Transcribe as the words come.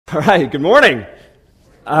All right, good morning.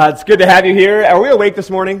 It's good to have you here. Are we awake this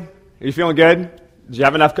morning? Are you feeling good? Did you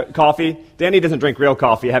have enough coffee? Danny doesn't drink real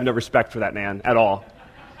coffee. I have no respect for that man at all.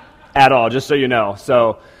 At all, just so you know.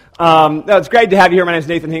 So, no, it's great to have you here. My name is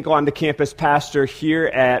Nathan Hinkle. I'm the campus pastor here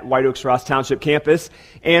at White Oaks Ross Township campus.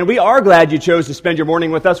 And we are glad you chose to spend your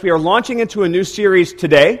morning with us. We are launching into a new series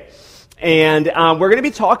today. And we're going to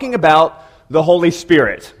be talking about the Holy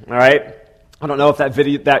Spirit, all right? I don't know if that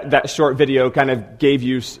video, that short video kind of gave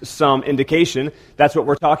you some indication. That's what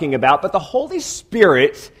we're talking about. But the Holy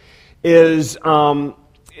Spirit is an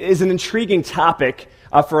intriguing topic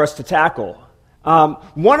for us to tackle.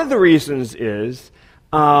 One of the reasons is,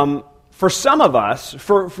 for some of us,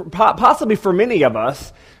 possibly for many of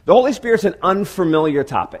us, the Holy Spirit's an unfamiliar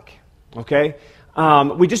topic, okay?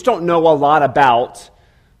 We just don't know a lot about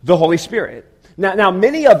the Holy Spirit. Now,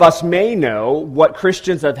 many of us may know what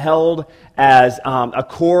Christians have held as a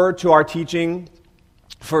core to our teaching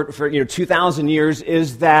for 2,000 years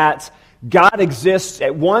is that God exists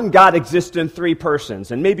in three persons.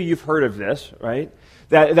 And maybe you've heard of this, right?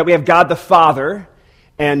 That we have God the Father,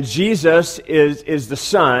 and Jesus is the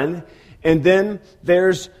Son, and then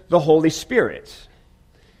there's the Holy Spirit.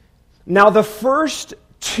 Now, the first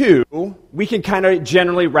two, we can kind of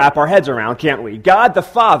generally wrap our heads around, can't we? God the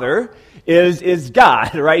Father is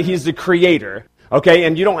God, right? He's the creator, okay?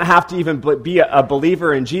 And you don't have to even be a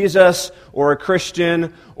believer in Jesus or a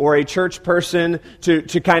Christian or a church person to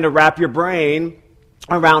kind of wrap your brain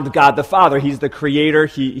around God the Father. He's the creator.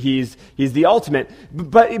 He's the ultimate.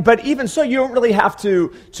 But even so, you don't really have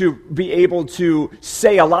to be able to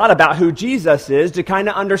say a lot about who Jesus is to kind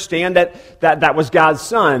of understand that was God's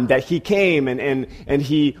Son, that He came and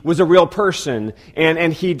He was a real person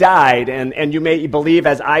and He died, and you may believe,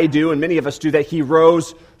 as I do and many of us do, that He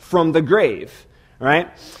rose from the grave, right?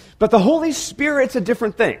 But the Holy Spirit's a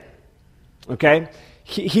different thing, okay?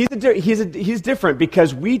 He's different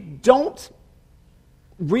because we don't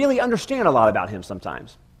really understand a lot about Him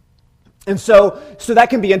sometimes. And so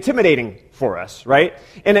that can be intimidating for us, right?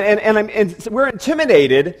 And we're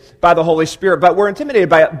intimidated by the Holy Spirit, but we're intimidated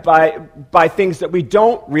by things that we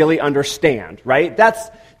don't really understand, right?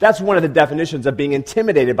 That's one of the definitions of being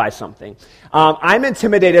intimidated by something. I'm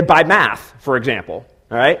intimidated by math, for example,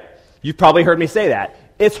 all right? You've probably heard me say that.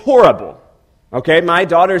 It's horrible, okay? My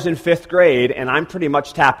daughter's in 5th grade, and I'm pretty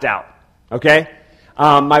much tapped out, okay?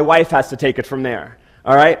 My wife has to take it from there.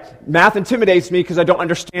 All right? Math intimidates me because I don't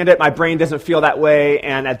understand it. My brain doesn't feel that way,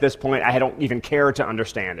 and at this point, I don't even care to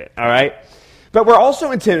understand it. All right? But we're also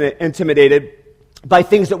intimidated by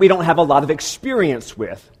things that we don't have a lot of experience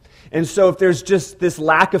with. And so if there's just this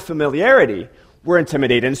lack of familiarity, we're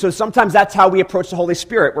intimidated. And so sometimes that's how we approach the Holy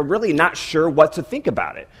Spirit. We're really not sure what to think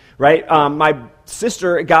about it, right? My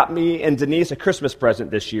sister got me and Denise a Christmas present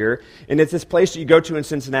this year, and it's this place that you go to in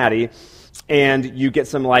Cincinnati, and you get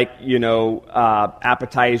some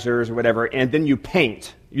appetizers or whatever, and then you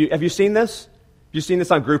paint. Have you seen this? Have you seen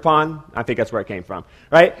this on Groupon? I think that's where it came from,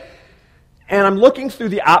 right? And I'm looking through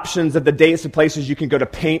the options of the dates and places you can go to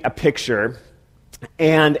paint a picture,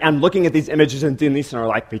 and I'm looking at these images, and Denise and I are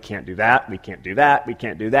like, we can't do that, we can't do that, we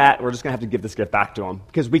can't do that. We're just going to have to give this gift back to them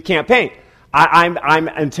because we can't paint. I'm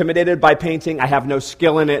intimidated by painting. I have no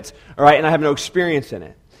skill in it, all right, and I have no experience in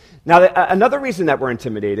it. Now, another reason that we're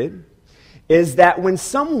intimidated is that when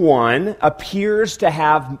someone appears to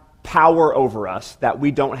have power over us that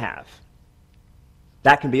we don't have,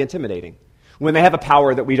 that can be intimidating. When they have a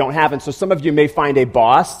power that we don't have, and so some of you may find a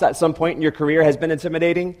boss at some point in your career has been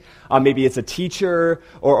intimidating. Maybe it's a teacher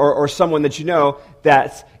or someone that you know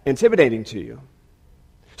that's intimidating to you.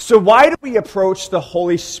 So why do we approach the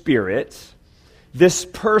Holy Spirit, this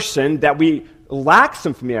person that we lack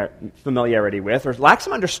some familiarity with or lack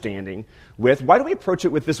some understanding with? Why do we approach it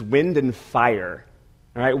with this wind and fire?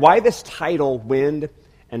 All right, why this title, Wind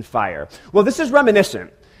and Fire? Well, this is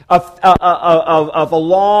reminiscent of a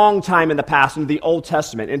long time in the past, into the Old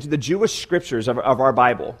Testament, into the Jewish scriptures of our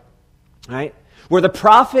Bible, right? Where the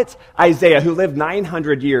prophet Isaiah, who lived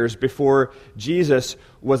 900 years before Jesus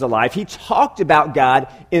was alive, he talked about God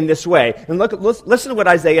in this way. And listen to what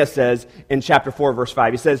Isaiah says in chapter 4, verse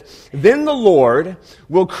 5. He says, "Then the Lord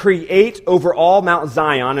will create over all Mount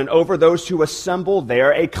Zion and over those who assemble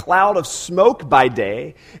there a cloud of smoke by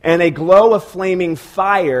day and a glow of flaming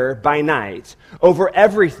fire by night. Over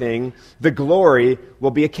everything the glory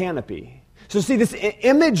will be a canopy." So see, this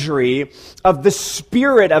imagery of the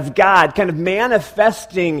Spirit of God kind of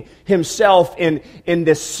manifesting Himself in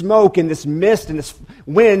this smoke, in this mist, in this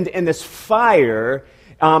wind, in this fire,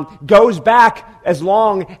 goes back as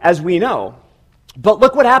long as we know. But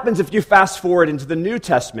look what happens if you fast forward into the New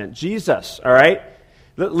Testament. Jesus, all right?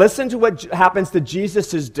 Listen to what happens to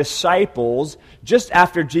Jesus' disciples just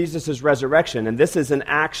after Jesus' resurrection. And this is in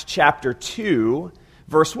Acts chapter 2,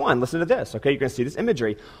 verse 1. Listen to this, okay? You're going to see this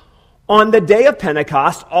imagery. On the day of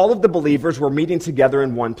Pentecost, all of the believers were meeting together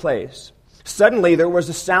in one place. Suddenly, there was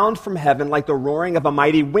a sound from heaven like the roaring of a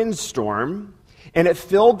mighty windstorm, and it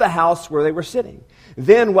filled the house where they were sitting.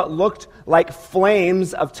 Then what looked like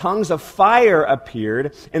flames of tongues of fire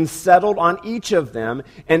appeared and settled on each of them,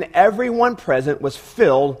 and everyone present was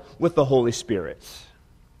filled with the Holy Spirit.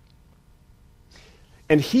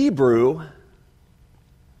 In Hebrew,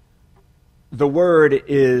 the word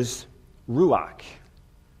is ruach.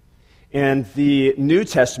 In the New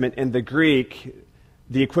Testament, in the Greek,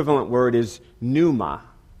 the equivalent word is pneuma.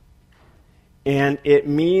 And it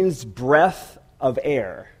means breath of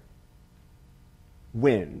air.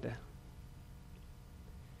 Wind.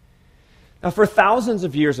 Now, for thousands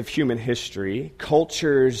of years of human history,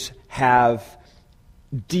 cultures have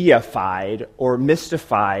deified or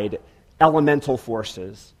mystified elemental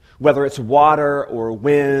forces, whether it's water or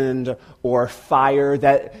wind or fire,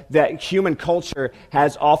 that human culture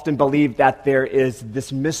has often believed that there is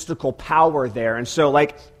this mystical power there. And so,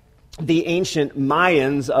 like the ancient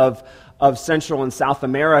Mayans of Central and South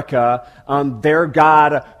America, their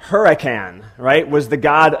god Huracan, right, was the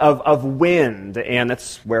god of wind, and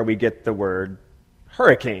that's where we get the word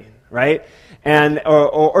hurricane, right? And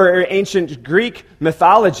or ancient Greek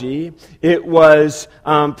mythology, it was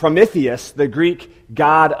Prometheus, the Greek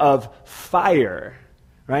god of fire,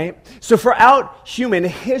 right? So throughout human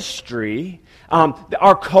history,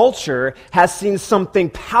 our culture has seen something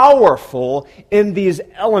powerful in these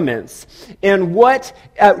elements. And what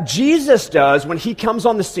Jesus does when he comes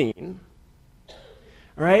on the scene,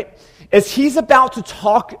 right, is he's about to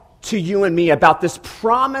talk to you and me about this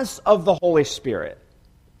promise of the Holy Spirit.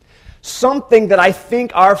 Something that I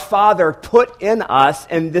think our Father put in us,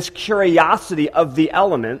 and this curiosity of the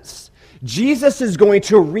elements, Jesus is going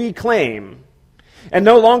to reclaim. And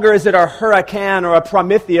no longer is it a hurricane or a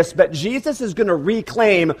Prometheus, but Jesus is going to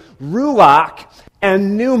reclaim ruach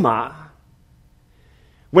and pneuma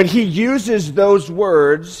when he uses those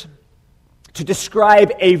words to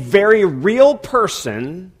describe a very real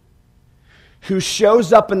person who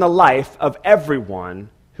shows up in the life of everyone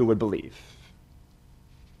who would believe.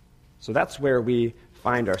 So that's where we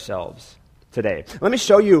find ourselves today. Let me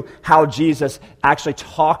show you how Jesus actually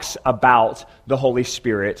talks about the Holy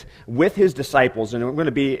Spirit with his disciples, and we're going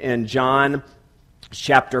to be in John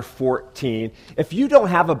chapter 14. If you don't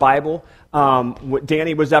have a Bible,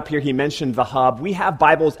 Danny was up here, he mentioned the Hub. We have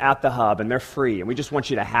Bibles at the Hub, and they're free, and we just want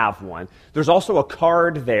you to have one. There's also a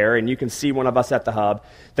card there, and you can see one of us at the Hub,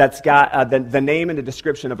 that's got the name and the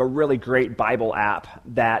description of a really great Bible app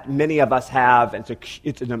that many of us have.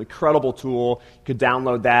 It's an incredible tool. You could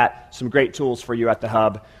download that. Some great tools for you at the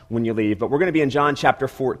Hub when you leave. But we're going to be in John chapter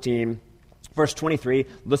 14, verse 23.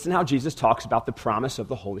 Listen how Jesus talks about the promise of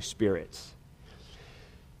the Holy Spirit.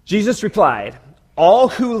 Jesus replied, "All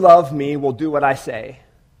who love me will do what I say,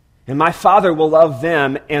 and my Father will love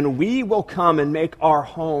them, and we will come and make our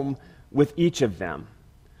home with each of them.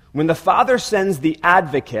 When the Father sends the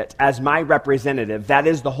advocate as my representative, that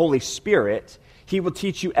is the Holy Spirit, he will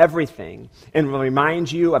teach you everything and will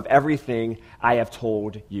remind you of everything I have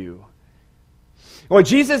told you." What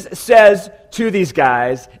Jesus says to these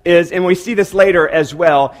guys is, and we see this later as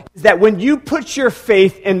well, is that when you put your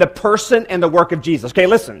faith in the person and the work of Jesus, okay,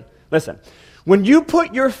 listen. When you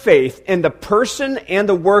put your faith in the person and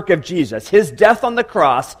the work of Jesus, his death on the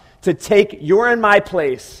cross to take your and my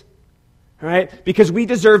place, right? Because we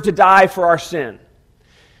deserve to die for our sin.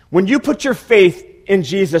 When you put your faith in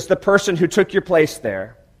Jesus, the person who took your place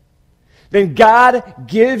there, then God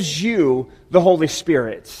gives you the Holy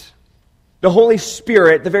Spirit. The Holy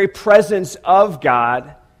Spirit, the very presence of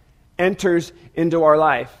God, enters into our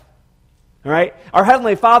life. All right? Our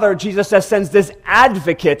Heavenly Father, Jesus says, sends this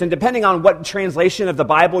advocate, and depending on what translation of the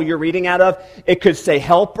Bible you're reading out of, it could say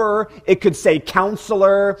helper, it could say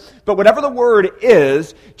counselor, but whatever the word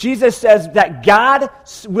is, Jesus says that God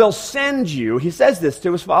will send you, he says this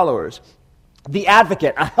to his followers, the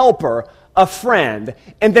advocate, a helper, a friend.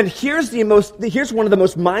 And then here's one of the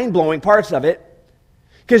most mind-blowing parts of it,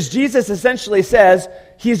 because Jesus essentially says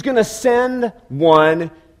he's going to send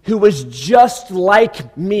one who was just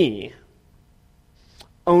like me.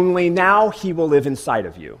 Only now he will live inside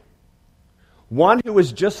of you. One who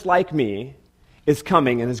is just like me is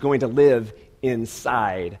coming and is going to live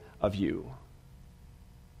inside of you.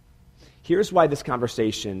 Here's why this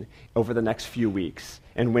conversation over the next few weeks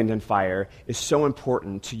in Wind and Fire is so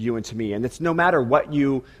important to you and to me. And it's no matter what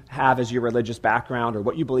you have as your religious background or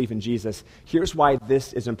what you believe in Jesus, here's why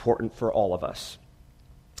this is important for all of us.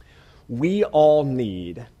 We all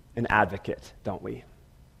need an advocate, don't we?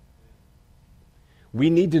 We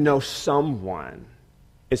need to know someone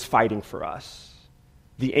is fighting for us.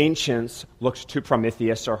 The ancients looked to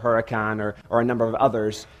Prometheus or Huracan or a number of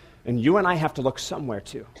others, and you and I have to look somewhere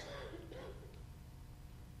too.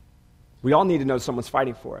 We all need to know someone's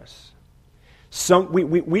fighting for us.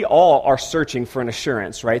 We all are searching for an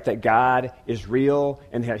assurance, right, that God is real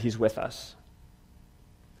and that he's with us.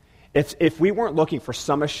 If we weren't looking for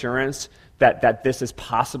some assurance that this is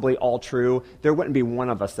possibly all true, there wouldn't be one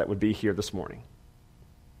of us that would be here this morning.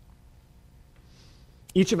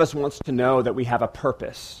 Each of us wants to know that we have a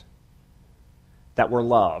purpose, that we're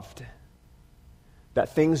loved,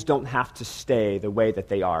 that things don't have to stay the way that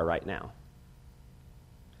they are right now.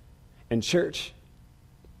 And church,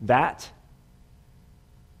 that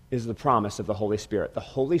is the promise of the Holy Spirit. The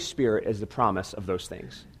Holy Spirit is the promise of those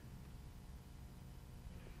things.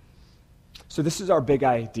 So this is our big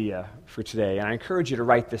idea for today, and I encourage you to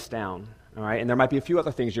write this down, all right? And there might be a few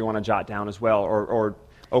other things you want to jot down as well, or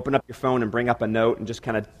open up your phone and bring up a note and just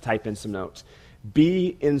kind of type in some notes.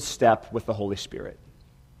 Be in step with the Holy Spirit.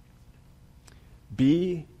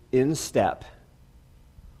 Be in step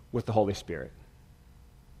with the Holy Spirit.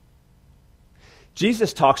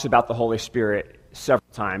 Jesus talks about the Holy Spirit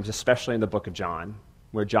several times, especially in the book of John,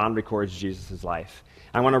 where John records Jesus' life.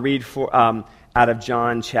 I want to read out of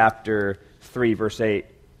John chapter 3, verse 8.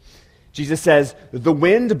 Jesus says, "The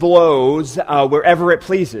wind blows wherever it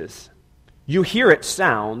pleases. You hear its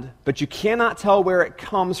sound, but you cannot tell where it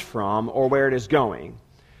comes from or where it is going.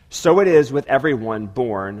 So it is with everyone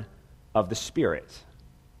born of the Spirit."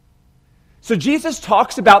 So Jesus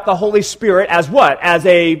talks about the Holy Spirit as what? As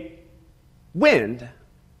a wind,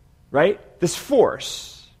 right? This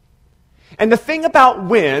force. And the thing about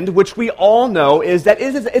wind, which we all know, is that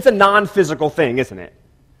it's a non-physical thing, isn't it?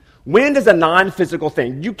 Wind is a non-physical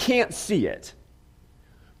thing. You can't see it.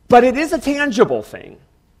 But it is a tangible thing.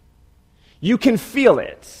 You can feel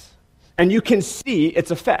it, and you can see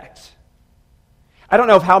its effect. I don't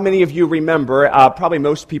know how many of you remember, probably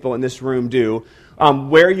most people in this room do,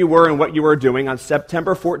 where you were and what you were doing on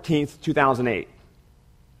September 14th, 2008.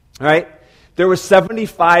 All right? There was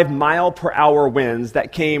 75-mile-per-hour winds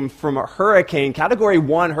that came from a hurricane, Category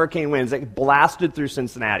 1 hurricane winds that blasted through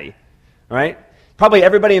Cincinnati. All right? Probably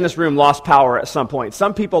everybody in this room lost power at some point.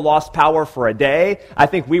 Some people lost power for a day. I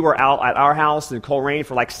think we were out at our house in Coleraine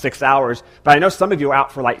for like 6 hours. But I know some of you were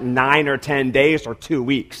out for like 9 or 10 days or 2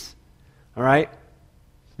 weeks. All right?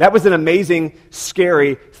 That was an amazing,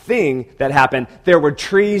 scary thing that happened. There were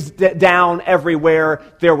trees down everywhere.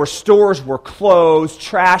 There were stores were closed,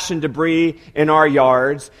 trash and debris in our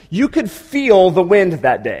yards. You could feel the wind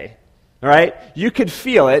that day. All right? You could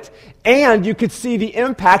feel it, and you could see the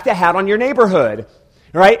impact it had on your neighborhood.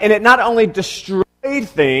 All right? And it not only destroyed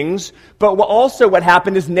things, but also what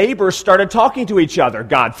happened is neighbors started talking to each other.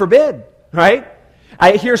 God forbid. Right?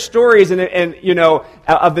 I hear stories of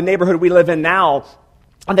the neighborhood we live in now.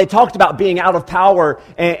 And they talked about being out of power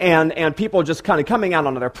and people just kind of coming out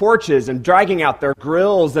onto their porches and dragging out their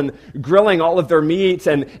grills and grilling all of their meats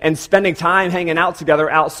and spending time hanging out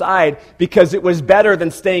together outside because it was better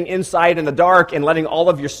than staying inside in the dark and letting all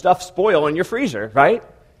of your stuff spoil in your freezer, right?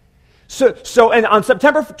 So and on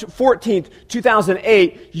September 14th,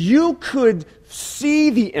 2008, you could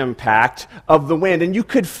see the impact of the wind and you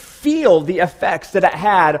could feel the effects that it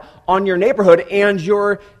had on your neighborhood and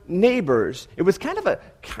your neighbors. It was kind of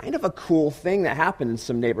a cool thing that happened in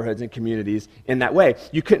some neighborhoods and communities in that way.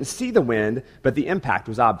 You couldn't see the wind, but the impact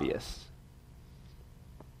was obvious.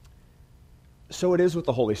 So it is with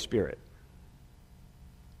the Holy Spirit.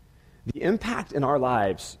 The impact in our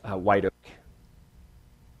lives, White Oak,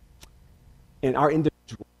 in our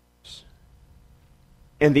individuals,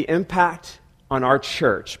 and the impact on our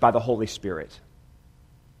church by the Holy Spirit,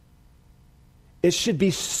 it should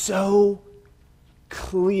be so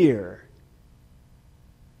clear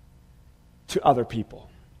to other people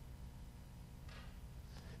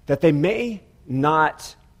that they may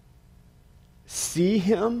not see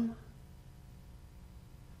him,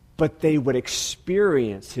 but they would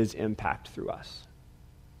experience his impact through us.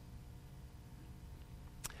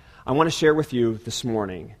 I want to share with you this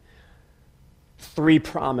morning 3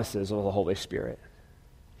 promises of the Holy Spirit.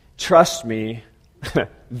 Trust me,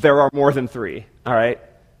 there are more than 3, all right?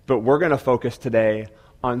 But we're going to focus today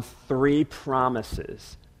on 3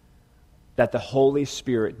 promises that the Holy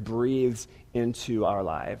Spirit breathes into our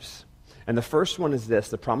lives. And the first one is this: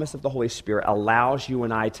 the promise of the Holy Spirit allows you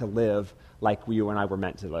and I to live like you and I were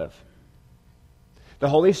meant to live. The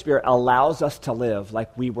Holy Spirit allows us to live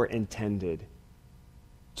like we were intended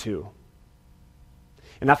to.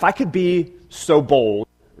 And if I could be so bold,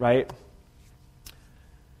 right?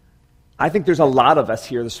 I think there's a lot of us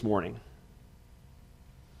here this morning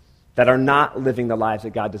that are not living the lives that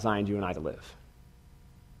God designed you and I to live.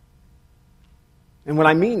 And what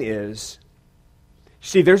I mean is,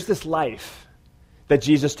 see, there's this life that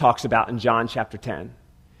Jesus talks about in John chapter 10,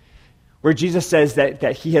 where Jesus says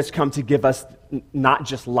that he has come to give us not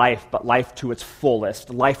just life, but life to its fullest,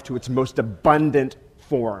 life to its most abundant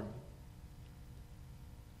form.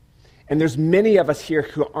 And there's many of us here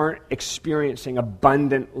who aren't experiencing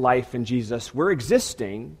abundant life in Jesus. We're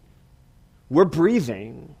existing, we're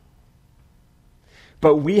breathing,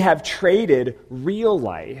 but we have traded real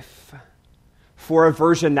life for a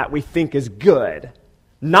version that we think is good.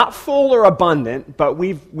 Not full or abundant, but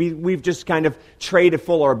we've just kind of traded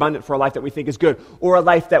full or abundant for a life that we think is good, or a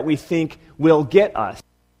life that we think will get us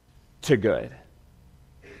to good.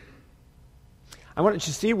 I wanted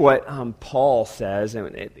to see what Paul says,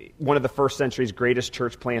 one of the first century's greatest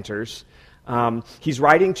church planters. He's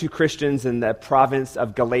writing to Christians in the province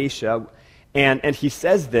of Galatia, and he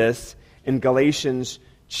says this in Galatians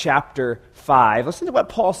chapter 5. Listen to what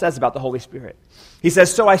Paul says about the Holy Spirit. He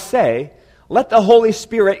says, "So I say, let the Holy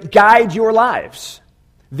Spirit guide your lives.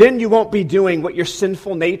 Then you won't be doing what your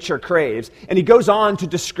sinful nature craves." And he goes on to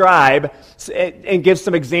describe and give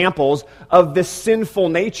some examples of this sinful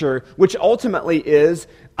nature, which ultimately is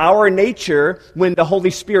our nature when the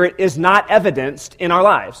Holy Spirit is not evidenced in our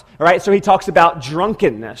lives. All right, so he talks about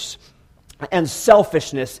drunkenness and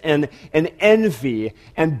selfishness and envy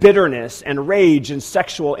and bitterness and rage and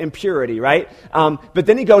sexual impurity, right? But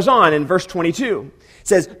then he goes on in verse 22. It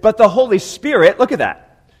says, "But the Holy Spirit," look at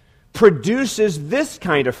that, "produces this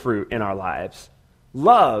kind of fruit in our lives: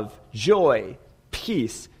 love, joy,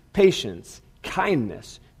 peace, patience,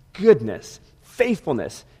 kindness, goodness,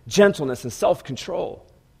 faithfulness, gentleness, and self-control.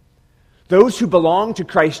 Those who belong to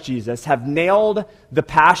Christ Jesus have nailed the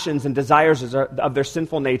passions and desires of their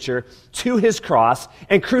sinful nature to his cross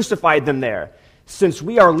and crucified them there. Since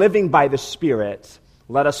we are living by the Spirit,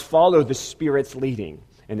 let us follow the Spirit's leading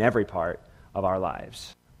in every part of our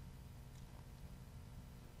lives."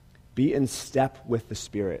 Be in step with the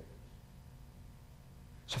Spirit.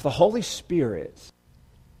 So if the Holy Spirit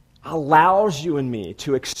allows you and me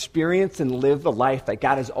to experience and live the life that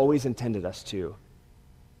God has always intended us to,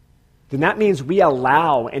 then that means we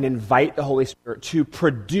allow and invite the Holy Spirit to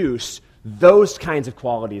produce those kinds of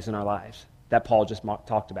qualities in our lives that Paul just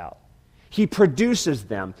talked about. He produces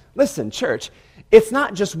them. Listen, church, it's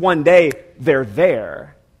not just one day they're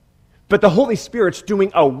there, but the Holy Spirit's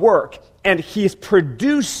doing a work, and he's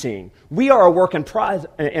producing. We are a work in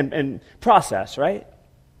process, right?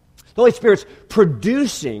 The Holy Spirit's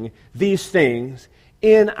producing these things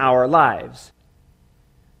in our lives.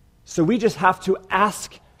 So we just have to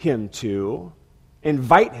ask him to,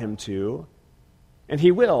 invite him to, and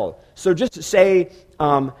he will. So just say,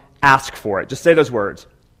 ask for it. Just say those words.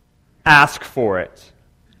 Ask for it.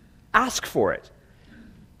 Ask for it.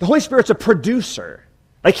 The Holy Spirit's a producer.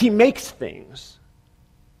 Like, he makes things.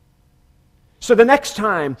 So the next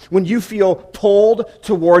time when you feel pulled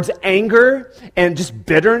towards anger and just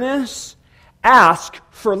bitterness, ask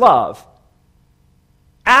for love.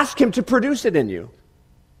 Ask him to produce it in you.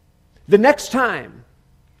 The next time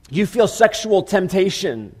you feel sexual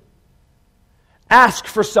temptation, ask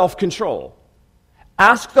for self-control.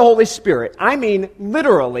 Ask the Holy Spirit. I mean,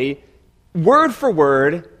 literally, word for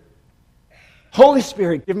word, Holy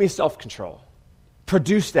Spirit, give me self-control.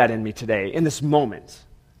 Produce that in me today, in this moment.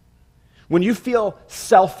 When you feel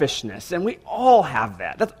selfishness, and we all have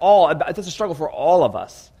that. That's a struggle for all of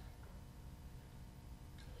us.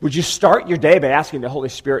 Would you start your day by asking the Holy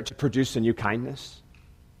Spirit to produce in you kindness?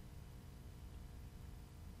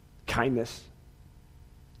 Kindness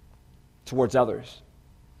towards others.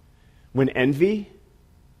 When envy,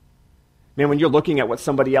 man, when you're looking at what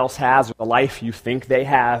somebody else has or the life you think they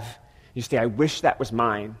have, you say, I wish that was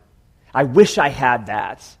mine. I wish I had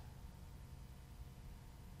that.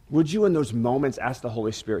 Would you in those moments ask the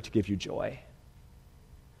Holy Spirit to give you joy?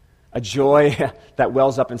 A joy that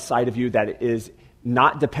wells up inside of you that is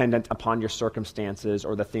not dependent upon your circumstances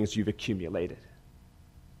or the things you've accumulated.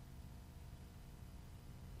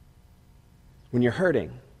 When you're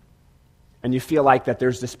hurting and you feel like that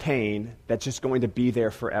there's this pain that's just going to be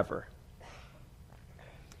there forever,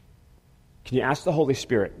 can you ask the Holy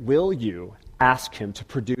Spirit, will you ask him to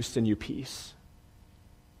produce in you peace?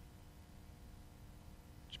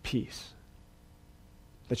 Peace.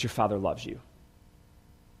 That your Father loves you.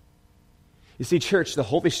 You see, church, the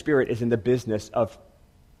Holy Spirit is in the business of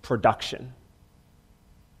production.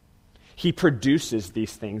 He produces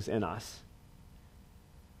these things in us.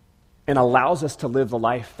 and allows us to live the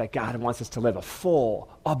life that God wants us to live, a full,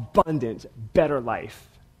 abundant, better life.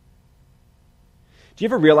 Do you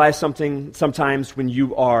ever realize something sometimes when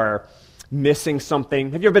you are missing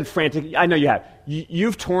something? Have you ever been frantic? I know you have.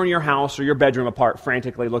 You've torn your house or your bedroom apart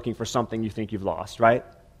frantically looking for something you think you've lost, right?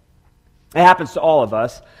 It happens to all of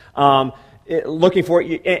us. Looking for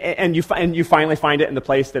it, and you finally find it in the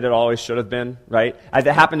place that it always should have been, right? As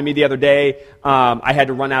it happened to me the other day, I had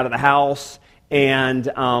to run out of the house, and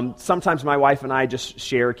sometimes my wife and I just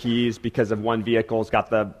share keys because of one vehicle's got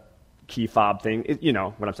the key fob thing. You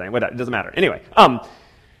know what I'm saying. It doesn't matter. Anyway,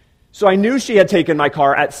 so I knew she had taken my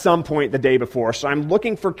car at some point the day before, so I'm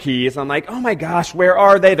looking for keys. I'm like, oh my gosh, where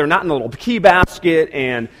are they? They're not in the little key basket,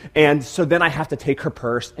 and so then I have to take her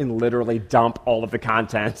purse and literally dump all of the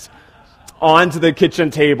contents onto the kitchen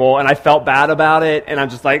table, and I felt bad about it, and I'm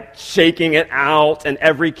just like shaking it out, and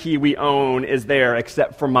every key we own is there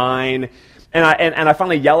except for mine. And I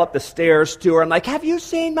finally yell up the stairs to her. I'm like, have you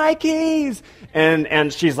seen my keys?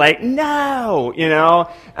 And she's like, no, you know.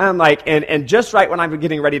 And I'm like, and just right when I'm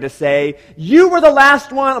getting ready to say, you were the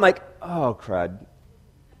last one, I'm like, oh, crud.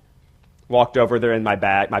 Walked over there in my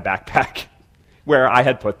backpack, where I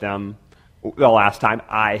had put them the last time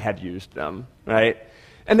I had used them, right?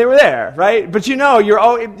 And they were there, right? But you know,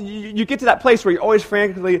 you get to that place where you're always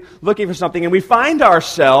frantically looking for something, and we find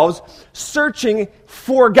ourselves searching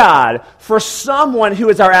for God, for someone who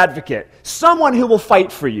is our advocate, someone who will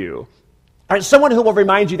fight for you, right? Someone who will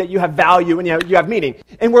remind you that you have value and you have meaning.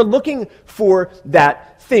 And we're looking for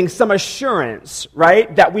that thing, some assurance,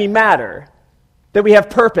 right? That we matter, that we have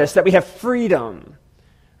purpose, that we have freedom,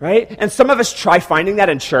 right? And some of us try finding that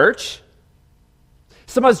in church.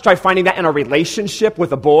 Some of us try finding that in a relationship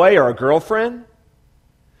with a boy or a girlfriend.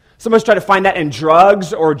 Some of us try to find that in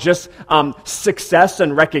drugs or just success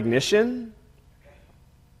and recognition.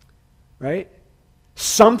 Right?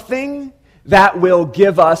 Something that will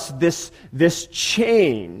give us this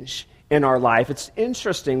change in our life. It's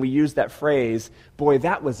interesting we use that phrase, boy,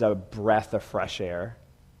 that was a breath of fresh air.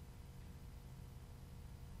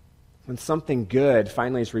 When something good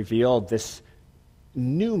finally is revealed, this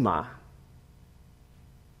pneuma,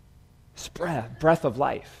 breath of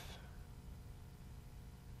life.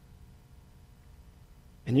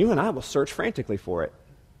 And you and I will search frantically for it.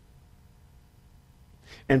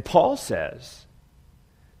 And Paul says,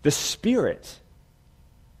 the Spirit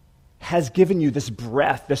has given you this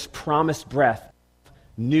breath, this promised breath,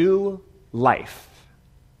 new life.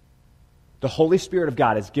 The Holy Spirit of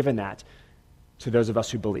God has given that to those of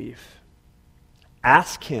us who believe.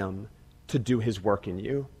 Ask Him to do His work in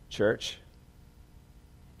you, church.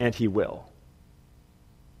 And He will.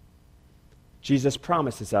 Jesus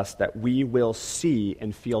promises us that we will see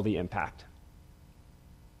and feel the impact.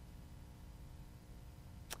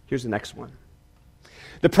 Here's the next one.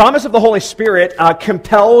 The promise of the Holy Spirit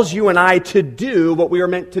compels you and I to do what we are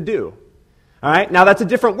meant to do. All right? Now that's a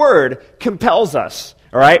different word, compels us.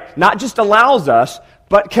 All right? Not just allows us,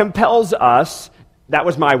 but compels us. That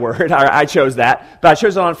was my word. I chose that, but I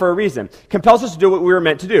chose it on for a reason. Compels us to do what we were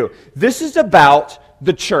meant to do. This is about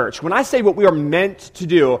the church. When I say what we are meant to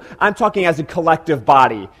do, I'm talking as a collective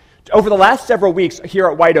body. Over the last several weeks here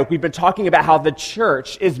at White Oak, we've been talking about how the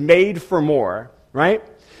church is made for more, right?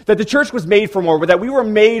 That the church was made for more, that we were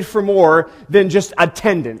made for more than just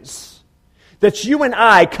attendance. That you and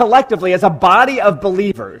I, collectively, as a body of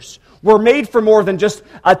believers, were made for more than just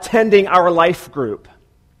attending our life group.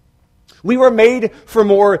 We were made for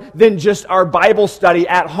more than just our Bible study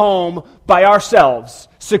at home by ourselves,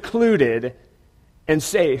 secluded and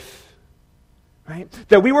safe, right?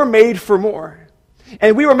 That we were made for more.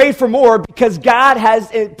 And we were made for more because God has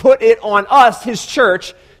put it on us, His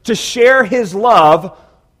church, to share His love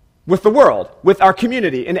with the world, with our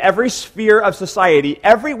community, in every sphere of society,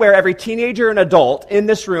 everywhere every teenager and adult in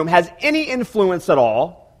this room has any influence at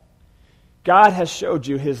all. God has showed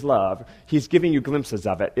you His love. He's giving you glimpses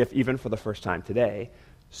of it, if even for the first time today,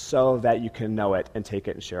 so that you can know it and take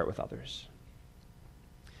it and share it with others.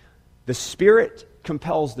 The Spirit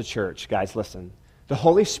compels the church, guys, listen. The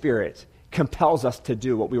Holy Spirit compels us to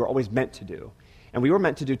do what we were always meant to do. And we were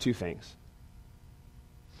meant to do two things.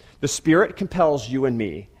 The Spirit compels you and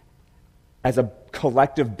me as a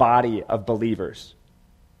collective body of believers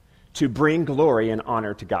to bring glory and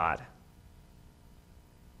honor to God.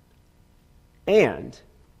 And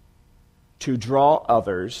to draw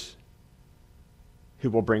others who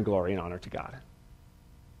will bring glory and honor to God.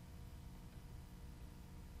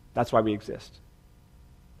 That's why we exist.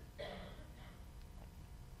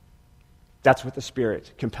 That's what the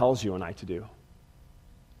Spirit compels you and I to do.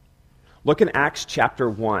 Look in Acts chapter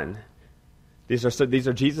 1. These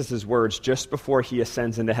are Jesus' words just before he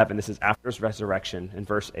ascends into heaven. This is after his resurrection in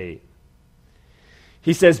verse 8.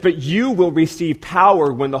 He says, "But you will receive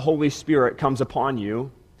power when the Holy Spirit comes upon you,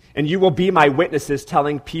 and you will be my witnesses,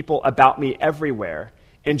 telling people about me everywhere,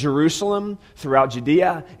 in Jerusalem, throughout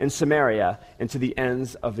Judea and Samaria, and to the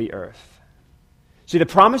ends of the earth." See, the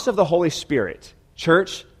promise of the Holy Spirit,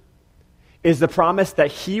 church, is the promise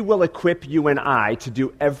that he will equip you and I to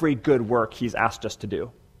do every good work he's asked us to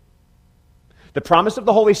do. The promise of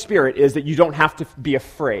the Holy Spirit is that you don't have to be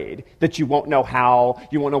afraid, that you won't know how,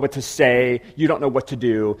 you won't know what to say, you don't know what to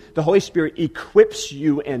do. The Holy Spirit equips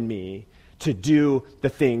you and me to do the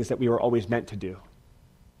things that we were always meant to do.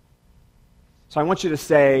 So I want you to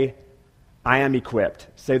say, "I am equipped."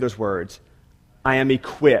 Say those words. I am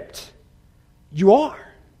equipped. You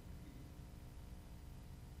are.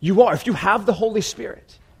 You are. If you have the Holy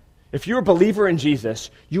Spirit, if you're a believer in Jesus,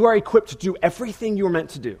 you are equipped to do everything you were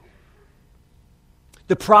meant to do.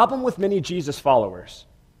 The problem with many Jesus followers,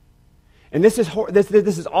 and this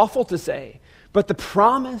is awful to say, but the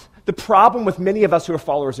problem with many of us who are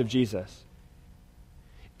followers of Jesus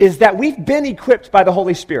is that we've been equipped by the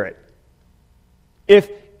Holy Spirit.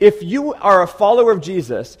 If you are a follower of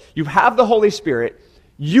Jesus, you have the Holy Spirit,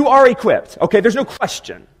 you are equipped. Okay, there's no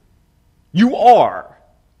question. You are.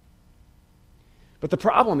 But the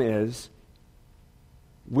problem is,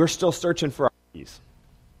 we're still searching for our keys.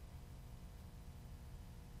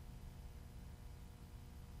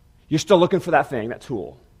 You're still looking for that thing, that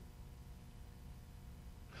tool.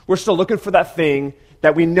 We're still looking for that thing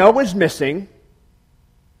that we know is missing.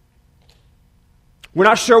 We're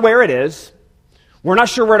not sure where it is. We're not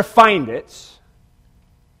sure where to find it.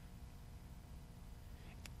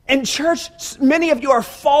 And church, many of you are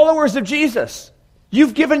followers of Jesus.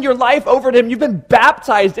 You've given your life over to him. You've been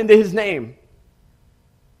baptized into his name.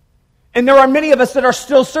 And there are many of us that are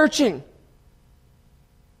still searching.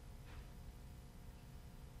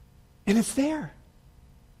 And it's there.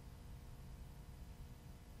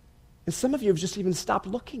 And some of you have just even stopped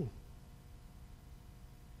looking.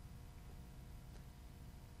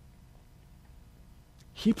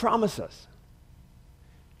 He promises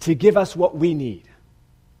to give us what we need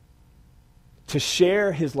to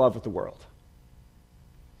share his love with the world,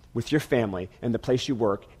 with your family, and the place you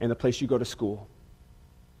work, and the place you go to school,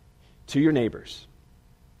 to your neighbors.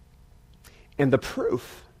 And the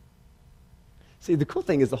proof. See, the cool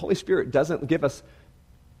thing is the Holy Spirit doesn't give us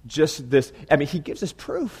just this. He gives us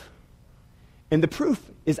proof. And the proof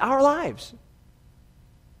is our lives.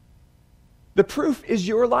 The proof is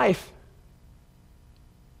your life.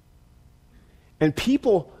 And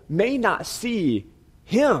people may not see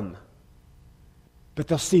him, but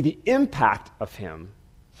they'll see the impact of him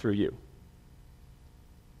through you.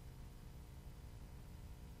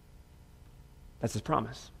 That's his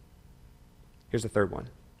promise. Here's the third one.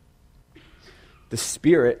 The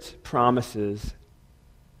Spirit promises,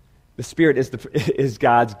 the Spirit is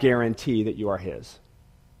God's guarantee that you are his.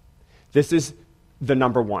 This is the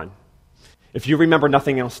number one. If you remember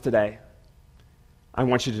nothing else today, I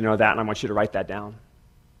want you to know that, and I want you to write that down.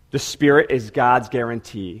 The Spirit is God's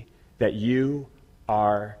guarantee that you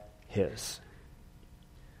are his.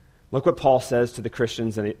 Look what Paul says to the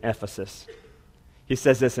Christians in Ephesus. He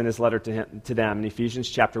says this in his letter to them in Ephesians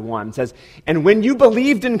chapter 1. It says, "And when you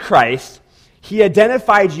believed in Christ, he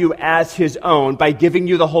identified you as his own by giving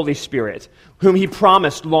you the Holy Spirit, whom he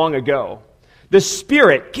promised long ago." The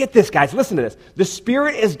Spirit, get this guys, listen to this. The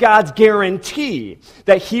Spirit is God's guarantee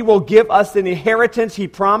that he will give us the inheritance he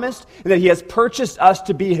promised and that he has purchased us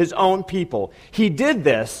to be his own people. He did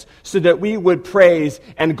this so that we would praise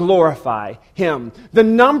and glorify him. The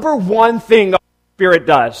number one thing the Holy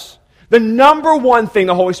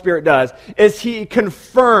Spirit does, is he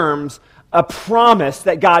confirms a promise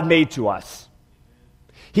that God made to us.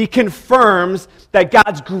 He confirms that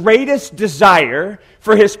God's greatest desire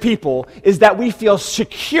for his people is that we feel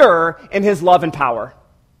secure in his love and power.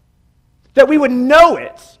 That we would know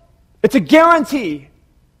it. It's a guarantee.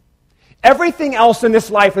 Everything else in this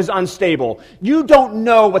life is unstable. You don't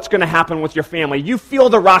know what's going to happen with your family. You feel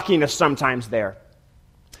the rockiness sometimes there.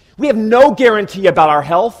 We have no guarantee about our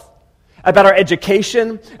health, about our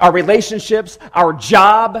education, our relationships, our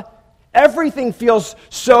job. Everything feels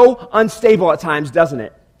so unstable at times, doesn't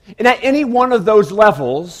it? And at any one of those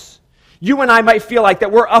levels, you and I might feel like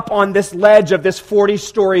that we're up on this ledge of this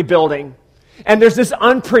 40-story building, and there's this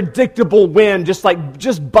unpredictable wind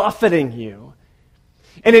just buffeting you.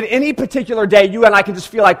 And at any particular day, you and I can just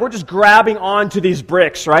feel like we're just grabbing onto these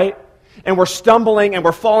bricks, right? And we're stumbling and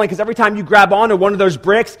we're falling because every time you grab onto one of those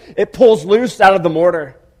bricks, it pulls loose out of the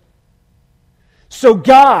mortar. So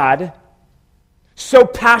God, so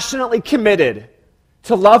passionately committed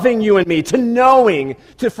to loving you and me,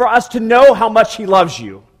 for us to know how much he loves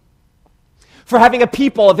you, for having a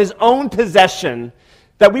people of his own possession,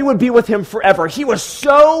 that we would be with him forever. He was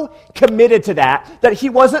so committed to that he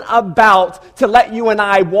wasn't about to let you and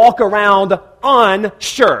I walk around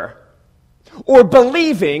unsure or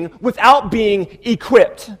believing without being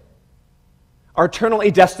equipped. Our eternal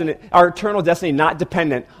destiny not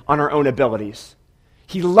dependent on our own abilities.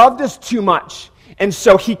 He loved us too much, and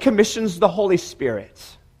so he commissions the Holy Spirit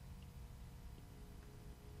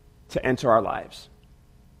to enter our lives.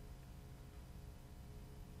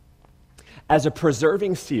 As a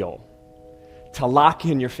preserving seal to lock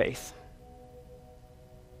in your faith,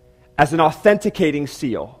 as an authenticating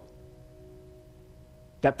seal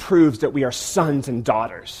that proves that we are sons and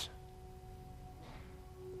daughters,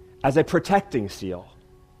 as a protecting seal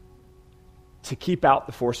to keep out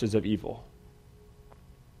the forces of evil.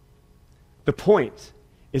 The point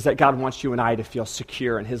is that God wants you and I to feel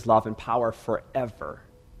secure in his love and power forever.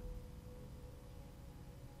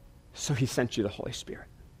 So he sent you the Holy Spirit.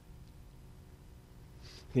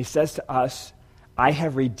 And he says to us, I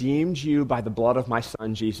have redeemed you by the blood of my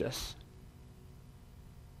Son, Jesus.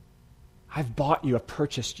 I've bought you, I've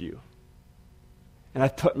purchased you. And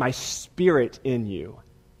I've put my Spirit in you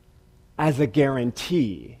as a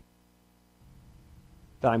guarantee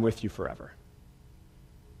that I'm with you forever.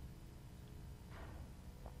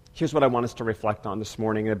 Here's what I want us to reflect on this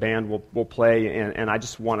morning. The band will play, and I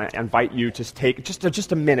just want to invite you to take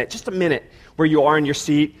just a minute where you are in your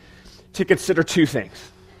seat to consider two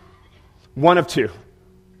things. One of two.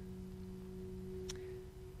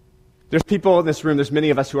 There's people in this room, there's many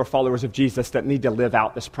of us who are followers of Jesus that need to live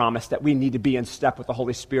out this promise, that we need to be in step with the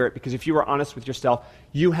Holy Spirit, because if you are honest with yourself,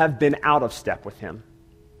 you have been out of step with him.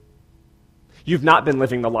 You've not been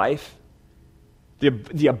living the life,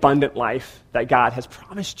 the abundant life that God has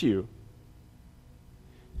promised you.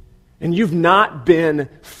 And you've not been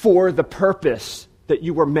for the purpose that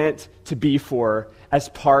you were meant to be for as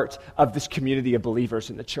part of this community of believers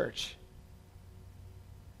in the church.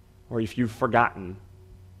 Or if you've forgotten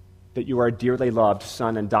that you are a dearly loved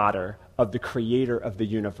son and daughter of the creator of the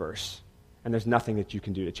universe, and there's nothing that you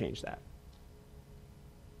can do to change that.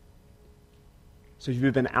 So if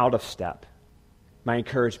you've been out of step, my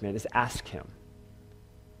encouragement is ask him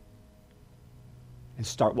and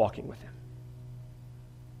start walking with him.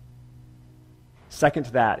 Second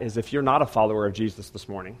to that is, if you're not a follower of Jesus this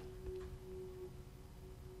morning,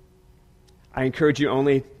 I encourage you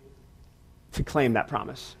only to claim that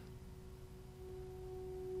promise.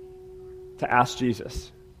 To ask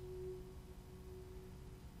Jesus.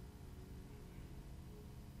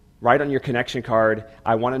 Write on your connection card,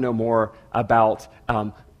 I want to know more about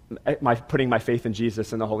putting my faith in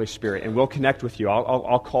Jesus and the Holy Spirit, and we'll connect with you.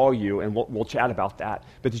 I'll call you, and we'll chat about that.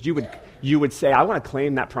 But that you would say, I want to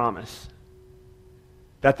claim that promise.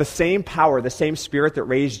 That the same power, the same Spirit that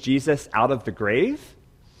raised Jesus out of the grave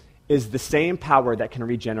is the same power that can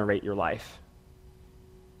regenerate your life.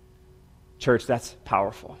 Church, that's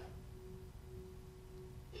powerful.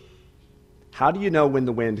 How do you know when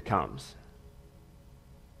the wind comes?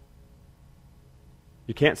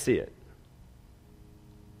 You can't see it,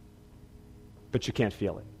 but you can't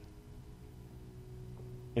feel it.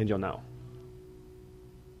 And you'll know.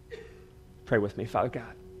 Pray with me, Father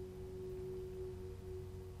God.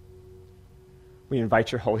 We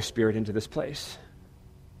invite your Holy Spirit into this place.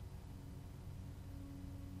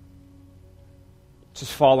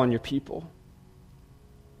 Just fall on your people.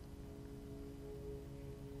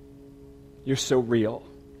 You're so real.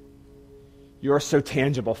 You are so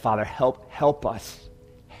tangible, Father. Help us.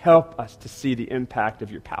 Help us to see the impact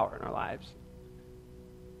of your power in our lives.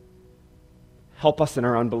 Help us in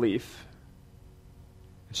our unbelief.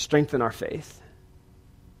 Strengthen our faith.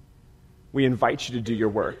 We invite you to do your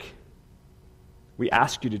work. We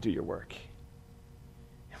ask you to do your work.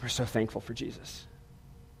 And we're so thankful for Jesus.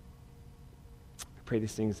 I pray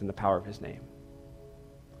these things in the power of his name.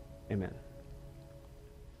 Amen.